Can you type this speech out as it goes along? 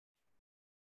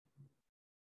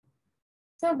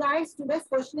So guys, today's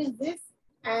question is this,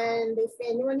 and if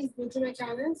anyone is new to my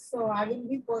channel, so I will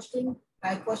be posting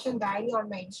a question daily on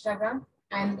my Instagram,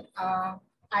 and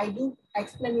I do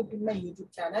explain it in my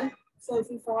YouTube channel. So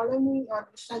if you follow me on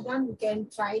Instagram, you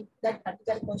can try that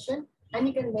particular question and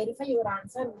you can verify your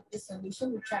answer with the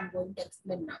solution which I'm going to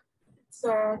explain now.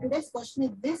 So today's question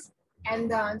is this,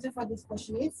 and the answer for this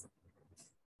question is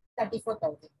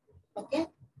 34,000. Okay.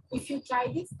 If you try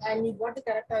this and you got the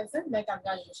correct answer, my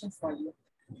congratulations for you.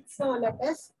 So let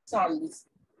us solve this.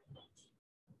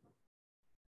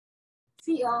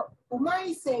 See, Uma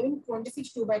is saving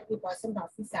 26.2% of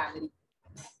his salary.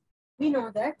 We know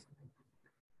that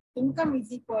income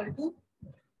is equal to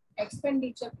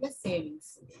expenditure plus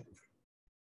savings.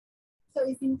 So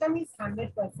if income is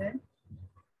 100%,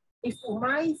 if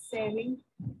Uma is saving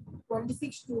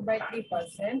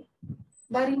 26.2%,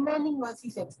 the remaining was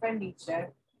his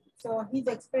expenditure. So his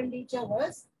expenditure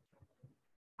was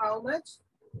how much?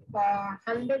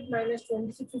 100 minus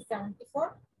 26 is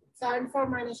 74. 74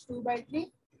 minus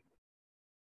 2/3,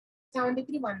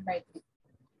 73 1/3.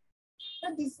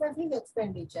 So this was his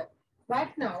expenditure.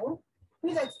 But now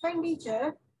his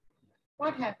expenditure,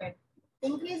 what happened?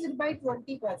 Increased by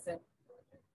 20%.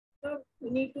 So we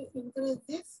need to increase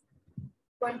this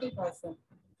 20%.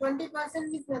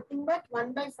 20% is nothing but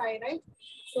 1/5, right?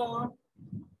 So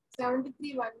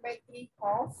 73 1/3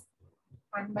 of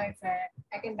 1/5.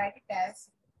 I can write it as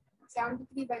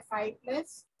 73 by 5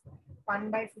 plus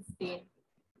 1/15.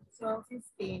 So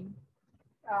 15.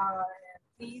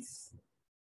 Please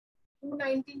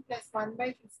 219 plus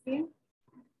 1/15.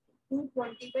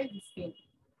 220/15.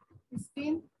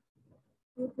 15.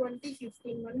 220,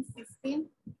 15 1, 15.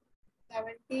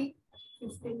 70,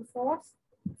 15 4,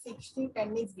 60,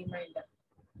 10 is remainder.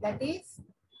 That is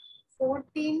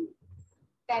 14,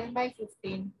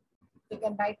 10/15. You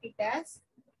can write it as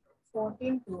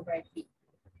 14 2/3.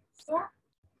 So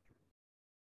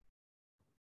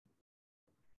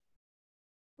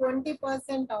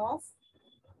 20% of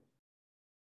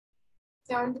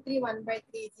 73 1/3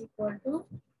 is equal to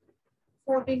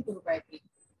 14 2/3.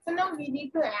 So now we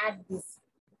need to add this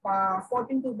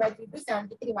 14 2/3 to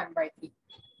 73 1/3.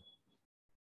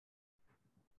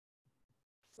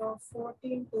 So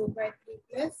 14 2/3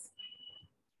 plus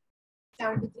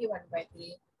 73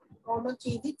 1/3. How much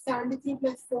is it? 73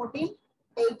 plus 14,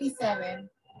 87.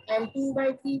 And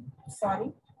 2/3,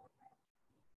 sorry,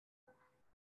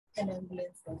 an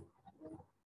ambulance.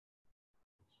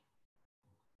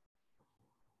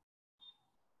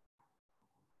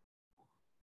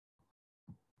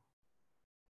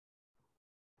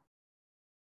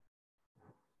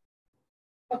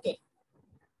 Okay.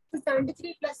 So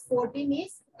 73 plus 14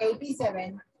 is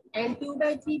 87. And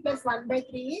 2/3 plus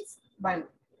 1/3 is 1,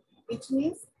 which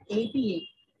means 88.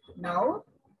 Now,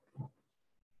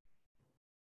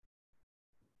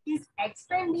 his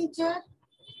expenditure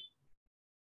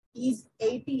is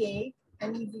 88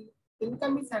 and his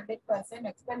income is 100%,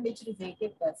 expenditure is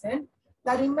 88%.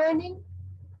 The remaining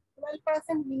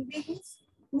 12% will be his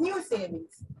new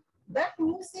savings. That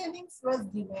new savings was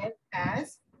given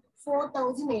as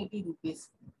 4,080 rupees.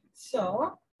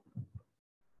 So,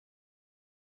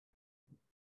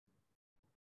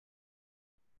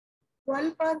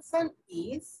 %12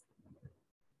 is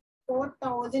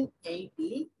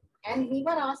 4,080, and we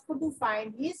were asked to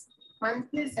find his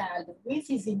monthly salary, means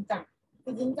his income.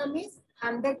 His income is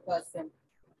 100%.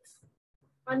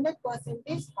 100%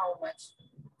 is how much?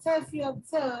 So if you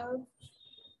observe,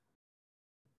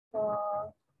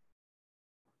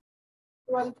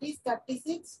 12 is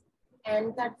 36,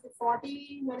 and that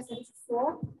 40 minus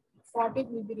 4, 40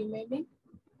 will be remaining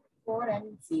 4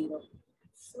 and 0.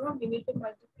 So we need to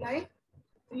multiply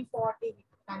 340 with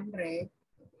 100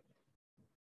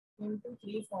 into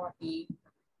 340.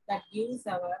 That gives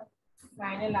our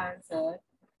final answer,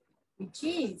 which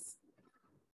is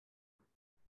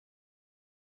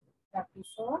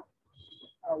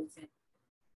 34,000.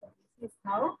 So this is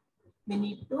how we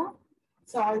need to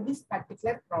solve this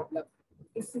particular problem.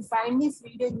 If you find this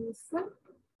video useful,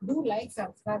 do like,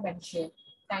 subscribe, and share.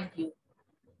 Thank you.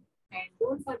 And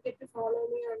don't forget to follow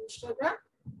me on Instagram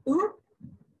to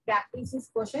practice these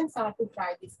questions or to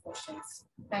try these questions.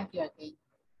 Thank you again.